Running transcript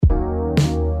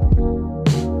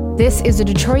This is the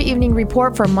Detroit Evening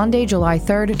Report for Monday, July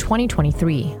 3rd,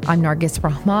 2023. I'm Nargis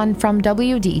Rahman from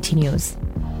WDET News.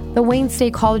 The Wayne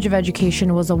State College of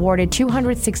Education was awarded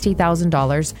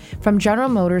 $260,000 from General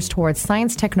Motors towards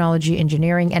science, technology,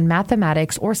 engineering, and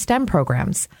mathematics or STEM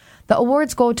programs. The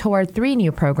awards go toward 3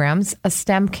 new programs: a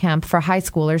STEM camp for high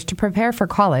schoolers to prepare for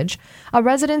college, a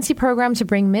residency program to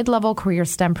bring mid-level career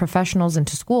STEM professionals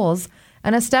into schools,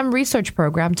 and a STEM research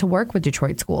program to work with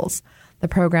Detroit schools. The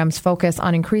programs focus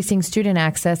on increasing student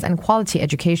access and quality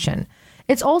education.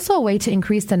 It's also a way to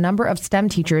increase the number of STEM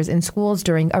teachers in schools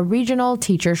during a regional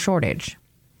teacher shortage.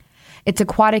 It's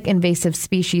Aquatic Invasive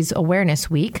Species Awareness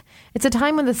Week. It's a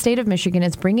time when the state of Michigan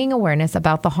is bringing awareness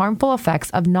about the harmful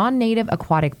effects of non-native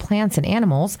aquatic plants and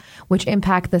animals, which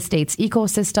impact the state's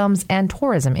ecosystems and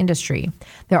tourism industry.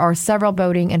 There are several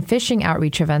boating and fishing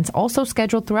outreach events also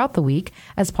scheduled throughout the week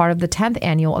as part of the 10th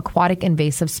annual Aquatic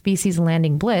Invasive Species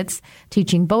Landing Blitz,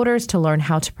 teaching boaters to learn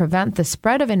how to prevent the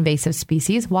spread of invasive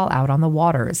species while out on the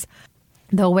waters.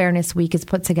 The Awareness Week is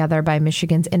put together by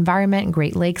Michigan's Environment,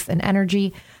 Great Lakes and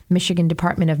Energy, Michigan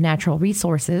Department of Natural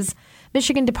Resources,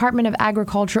 Michigan Department of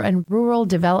Agriculture and Rural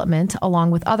Development,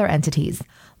 along with other entities.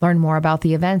 Learn more about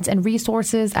the events and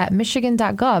resources at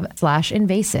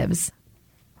michigan.gov/invasives.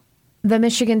 The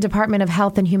Michigan Department of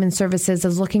Health and Human Services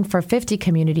is looking for 50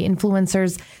 community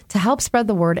influencers to help spread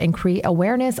the word and create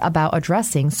awareness about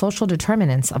addressing social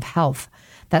determinants of health.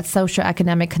 That's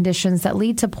socioeconomic conditions that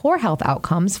lead to poor health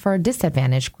outcomes for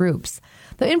disadvantaged groups.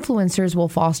 The influencers will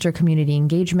foster community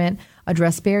engagement,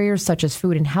 address barriers such as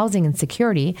food and housing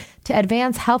insecurity to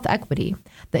advance health equity.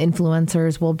 The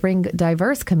influencers will bring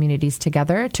diverse communities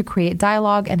together to create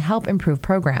dialogue and help improve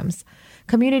programs.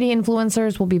 Community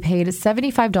influencers will be paid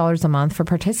 $75 a month for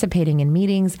participating in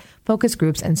meetings, focus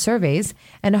groups, and surveys,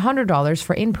 and $100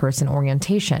 for in-person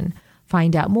orientation.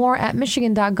 Find out more at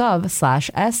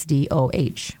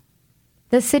michigan.gov/SDOH.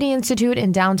 The City Institute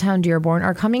in downtown Dearborn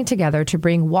are coming together to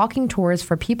bring walking tours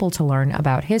for people to learn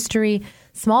about history,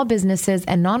 small businesses,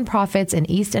 and nonprofits in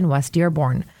East and West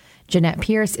Dearborn. Jeanette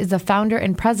Pierce is the founder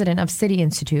and president of City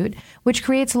Institute, which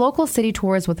creates local city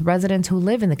tours with residents who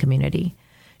live in the community.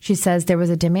 She says there was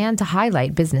a demand to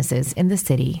highlight businesses in the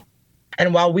city.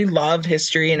 And while we love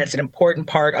history and it's an important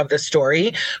part of the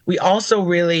story, we also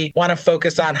really want to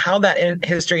focus on how that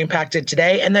history impacted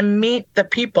today and then meet the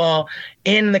people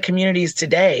in the communities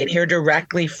today and hear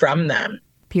directly from them.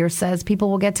 Pierce says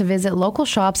people will get to visit local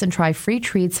shops and try free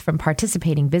treats from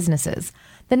participating businesses.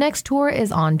 The next tour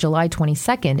is on July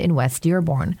 22nd in West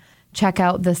Dearborn. Check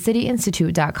out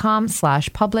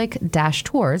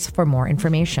thecityinstitute.com/public-tours for more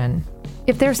information.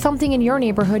 If there's something in your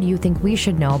neighborhood you think we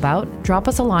should know about, drop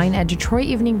us a line at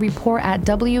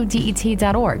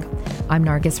DetroitEveningReport@WDET.org. I'm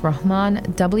Nargis Rahman,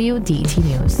 WDET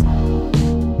News.